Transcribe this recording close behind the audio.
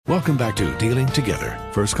Welcome back to Dealing Together.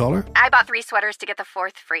 First caller? I bought 3 sweaters to get the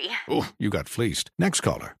 4th free. Oh, you got fleeced. Next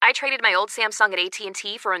caller? I traded my old Samsung at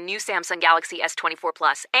AT&T for a new Samsung Galaxy S24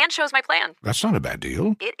 Plus and chose my plan. That's not a bad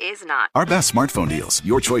deal. It is not. Our best smartphone deals.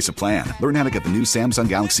 Your choice of plan. Learn how to get the new Samsung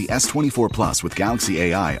Galaxy S24 Plus with Galaxy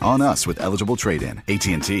AI on us with eligible trade-in.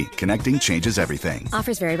 AT&T. Connecting changes everything.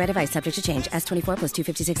 Offers vary by device. Subject to change. S24 plus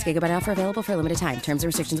 256 gigabyte offer available for a limited time. Terms and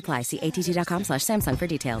restrictions apply. See att.com/Samsung for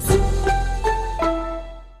details.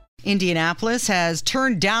 Indianapolis has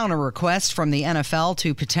turned down a request from the NFL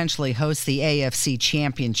to potentially host the AFC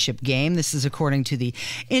Championship game. This is according to the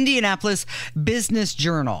Indianapolis Business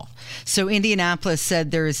Journal. So Indianapolis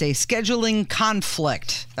said there is a scheduling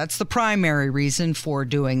conflict. That's the primary reason for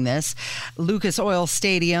doing this. Lucas Oil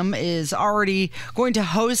Stadium is already going to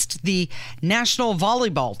host the National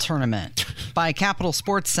Volleyball Tournament by Capital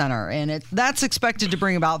Sports Center, and that's expected to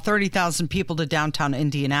bring about 30,000 people to downtown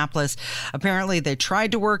Indianapolis. Apparently, they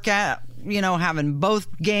tried to work at having both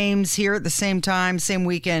games here at the same time, same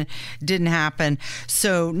weekend, didn't happen.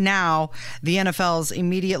 So now the NFL's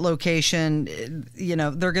immediate location,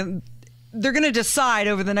 they're going to decide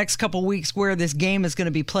over the next couple weeks where this game is going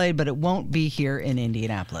to be played, but it won't be here in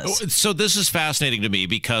Indianapolis. So this is fascinating to me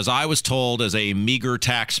because I was told as a meager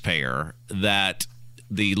taxpayer that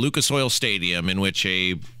the Lucas Oil Stadium, in which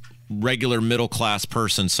a regular middle-class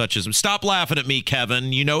person such as... Stop laughing at me,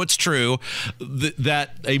 Kevin. You know it's true.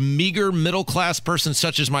 That a meager middle-class person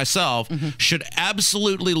such as myself should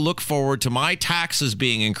absolutely look forward to my taxes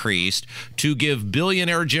being increased to give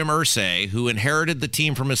billionaire Jim Irsay, who inherited the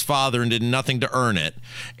team from his father and did nothing to earn it,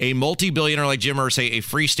 a multi-billionaire like Jim Irsay, a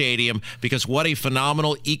free stadium, because what a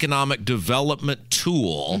phenomenal economic development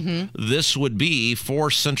tool this would be for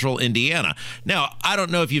Central Indiana. Now, I don't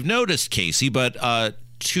know if you've noticed, Casey, but...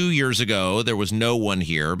 2 years ago, there was no one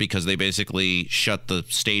here because they basically shut the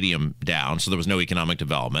stadium down, so there was no economic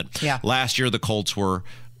development. Yeah. Last year, the Colts were...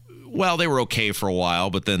 Well, they were okay for a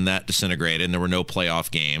while, but then that disintegrated and there were no playoff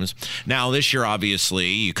games. Now, this year, obviously,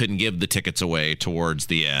 you couldn't give the tickets away towards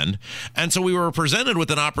the end. And so we were presented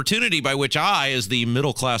with an opportunity by which I, as the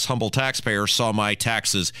middle-class, humble taxpayer, saw my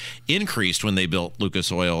taxes increased when they built Lucas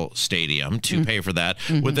Oil Stadium to pay for that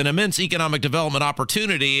with an immense economic development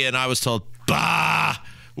opportunity. And I was told, bah,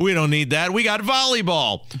 we don't need that. We got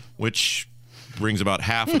volleyball, which brings about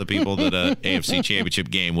half of the people that a AFC Championship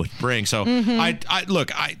game would bring. So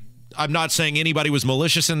I'm not saying anybody was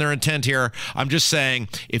malicious in their intent here. I'm just saying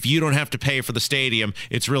if you don't have to pay for the stadium,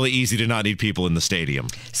 it's really easy to not need people in the stadium.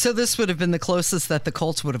 So this would have been the closest that the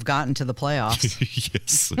Colts would have gotten to the playoffs.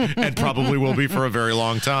 Yes, and probably will be for a very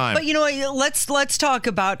long time. But you know what? Let's talk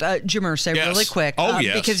about Jim Irsay really quick.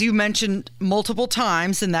 Yes. Because you mentioned multiple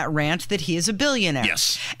times in that rant that he is a billionaire.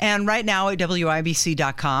 Yes. And right now at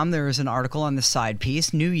WIBC.com, there is an article on the side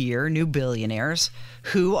piece, New Year, New Billionaires.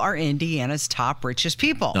 Who are Indiana's top richest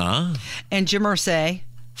people? And Jim Irsay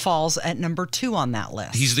falls at number 2 on that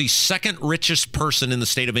list. He's the second richest person in the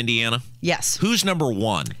state of Indiana? Yes. Who's number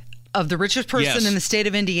 1? Of the richest person in the state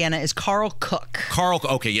of Indiana is Carl Cook.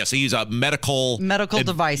 Okay, yes, he's a medical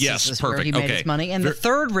devices is where he made his money. And the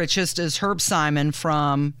third richest is Herb Simon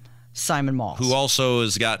from Simon Malls, who also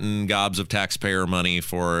has gotten gobs of taxpayer money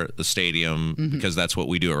for the stadium because that's what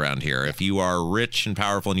we do around here. If you are rich and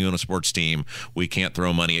powerful and you own a sports team, we can't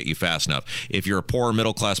throw money at you fast enough. If you're a poor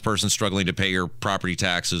middle-class person struggling to pay your property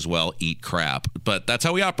taxes, well, eat crap. But that's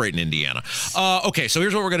how we operate in Indiana. Okay, so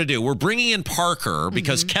here's what we're going to do. We're bringing in Parker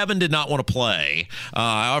because Kevin did not want to play.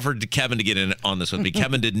 I offered Kevin to get in on this with me.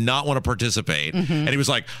 Kevin did not want to participate. And he was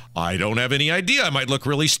like, I don't have any idea. I might look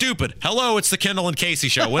really stupid. Hello, it's the Kendall and Casey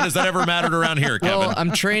show. When has that ever mattered around here, Kevin? Well,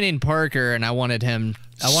 I'm training Parker, and I wanted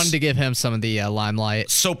to give him some of the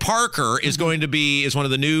limelight. So Parker is is one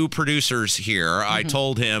of the new producers here. I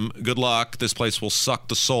told him, good luck. This place will suck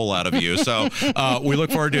the soul out of you. So we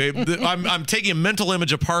look forward to it. I'm taking a mental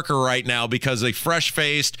image of Parker right now because a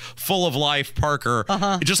fresh-faced, full of life Parker,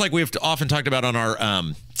 just like we've often talked about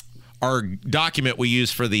on our document we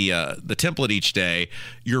use for the template each day,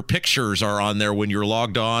 your pictures are on there when you're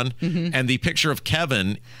logged on. And the picture of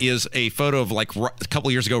Kevin is a photo of like a couple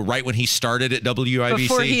of years ago, right when he started at WIBC.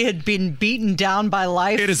 Before he had been beaten down by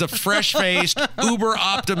life. It is a fresh-faced, uber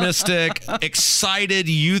optimistic, excited,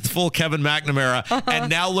 youthful Kevin McNamara. And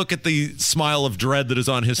now look at the smile of dread that is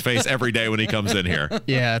on his face every day when he comes in here.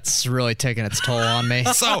 Yeah, it's really taking its toll on me.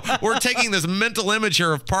 So we're taking this mental image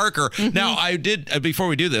here of Parker. Now, before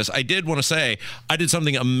we do this, I did want to say I did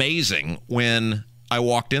something amazing when I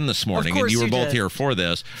walked in this morning, and you were both here for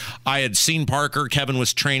this. I had seen Parker. Kevin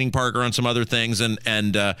was training Parker on some other things,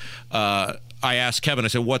 and I asked Kevin, I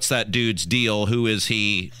said, what's that dude's deal? Who is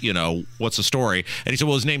he? You know, what's the story? And he said,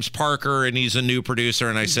 well, his name's Parker, and he's a new producer.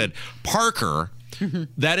 And I said, Parker,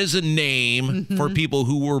 that is a name for people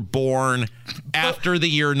who were born after the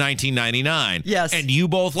year 1999. Yes. And you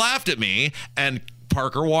both laughed at me, and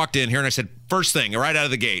Parker walked in here, and I said, first thing, right out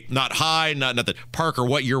of the gate, not high, not nothing. Parker,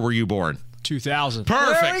 what year were you born? 2000.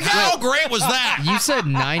 Perfect. How great was that? You said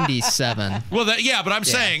 97. Well, but I'm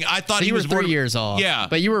saying I thought So he you were was born 3 years off. Yeah,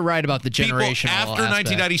 but you were right about the generational people after aspect.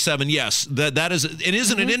 1997. Yes, that is. And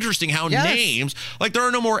isn't it interesting how names like there are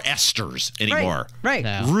no more Esthers anymore? Right.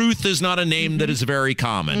 No. Ruth is not a name that is very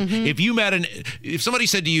common. If somebody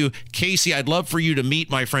said to you, Casey, I'd love for you to meet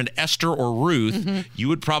my friend Esther or Ruth, you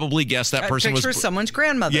would probably guess that person Picture was someone's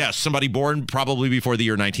grandmother. Yes, somebody born probably before the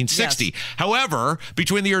year 1960. Yes. However,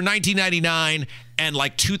 between the year 1999 and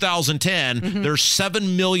like 2010, there's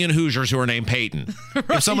 7 million Hoosiers who are named Peyton.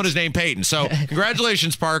 If someone is named Peyton. So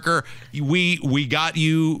congratulations, Parker. We got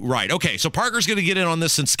you right. Okay, so Parker's going to get in on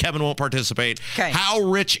this since Kevin won't participate. Okay. How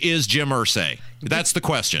rich is Jim Irsay? That's the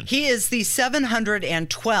question. He is the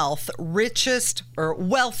 712th richest or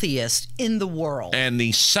wealthiest in the world. And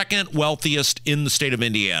the second wealthiest in the state of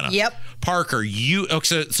Indiana. Yep. Parker,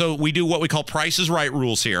 so we do what we call Price is Right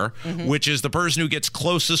rules here, which is the person who gets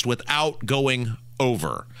closest without going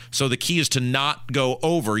over. So the key is to not go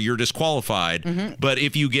over. You're disqualified. But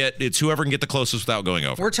if you it's whoever can get the closest without going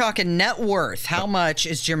over. We're talking net worth. How much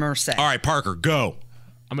is Jim Irsay? All right, Parker, go.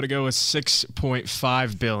 I'm going to go with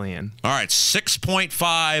 $6.5 billion. All right,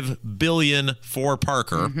 $6.5 billion for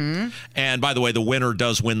Parker. And by the way, the winner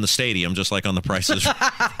does win the stadium, just like on the prices.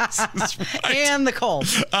 Right. And the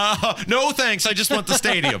Colts. No, thanks. I just want the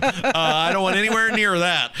stadium. I don't want anywhere near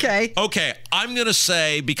that. Okay. I'm going to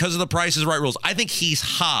say, because of the Price is Right rules, I think he's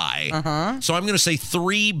high. So I'm going to say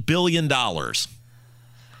 $3 billion.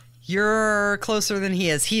 You're closer than he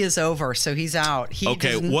is. He is over, so he's out. He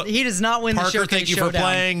does not win Parker, the showcase thank you showdown. for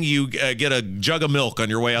playing. You get a jug of milk on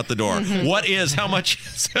your way out the door. How much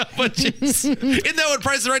is, isn't that what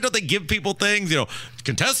Price is Right? Don't they give people things? You know,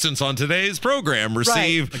 contestants on today's program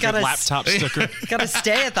receive a laptop sticker. Got to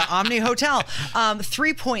stay at the Omni Hotel.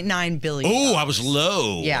 $3.9 billion. Oh, I was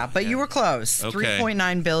low. Yeah, but you were close. Okay.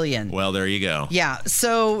 $3.9 billion. Well, there you go. Yeah,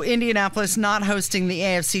 so Indianapolis not hosting the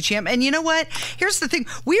AFC Champ. And you know what? Here's the thing.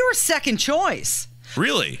 We were second choice.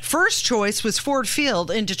 Really? First choice was Ford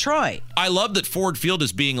Field in Detroit. I love that Ford Field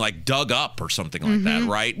is being like dug up or something like that,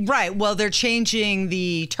 right? Right. Well, they're changing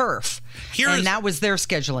the turf. And that was their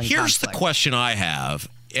scheduling Here's conflict. the question I have,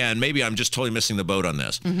 and maybe I'm just totally missing the boat on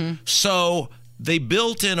this. So they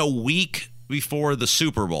built in a week before the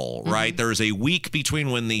Super Bowl, right? There's a week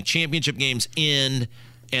between when the championship games end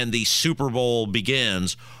and the Super Bowl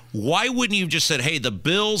begins. Why wouldn't you have just said, hey, the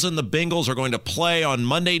Bills and the Bengals are going to play on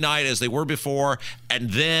Monday night as they were before, and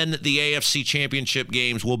then the AFC Championship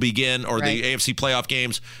games will begin, or the AFC playoff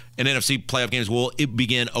games and NFC playoff games will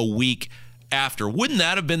begin a week after? Wouldn't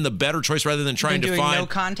that have been the better choice rather than trying to find no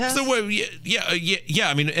contest? Yeah.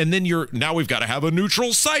 I mean, and then now we've got to have a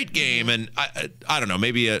neutral site game, and I don't know.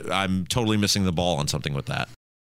 Maybe I'm totally missing the ball on something with that.